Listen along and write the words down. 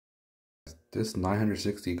This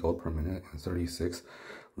 960 gold per minute and 36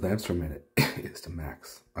 lamps per minute is the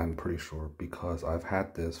max. I'm pretty sure because I've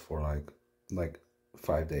had this for like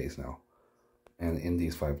 5 days now, and in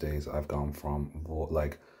these 5 days I've gone from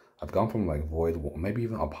like void, maybe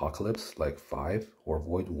even apocalypse like 5 or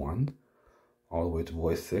void 1 all the way to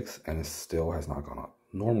void 6, and it still has not gone up.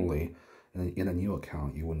 Normally in a new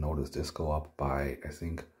account you would notice this go up by, I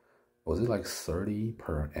think, was it like 30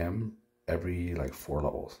 per M every like 4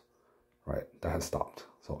 levels, right? That has stopped.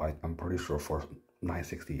 So I'm pretty sure for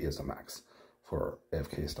 960 is a max for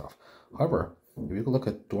AFK stuff. However, if you look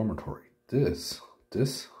at dormitory, this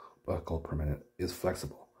gold per minute is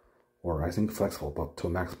flexible, or I think flexible, but to a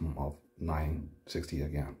maximum of 960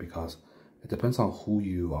 again, because it depends on who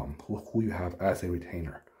you have as a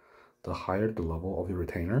retainer. The higher the level of your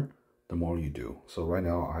retainer, the more you do. So right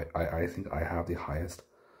now, I think I have the highest.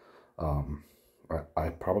 I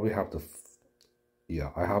probably have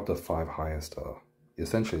I have the 5 highest,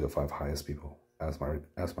 essentially the 5 highest people as my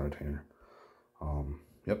retainer.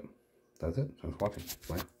 Yep, that's it. Thanks for watching.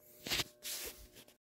 Bye.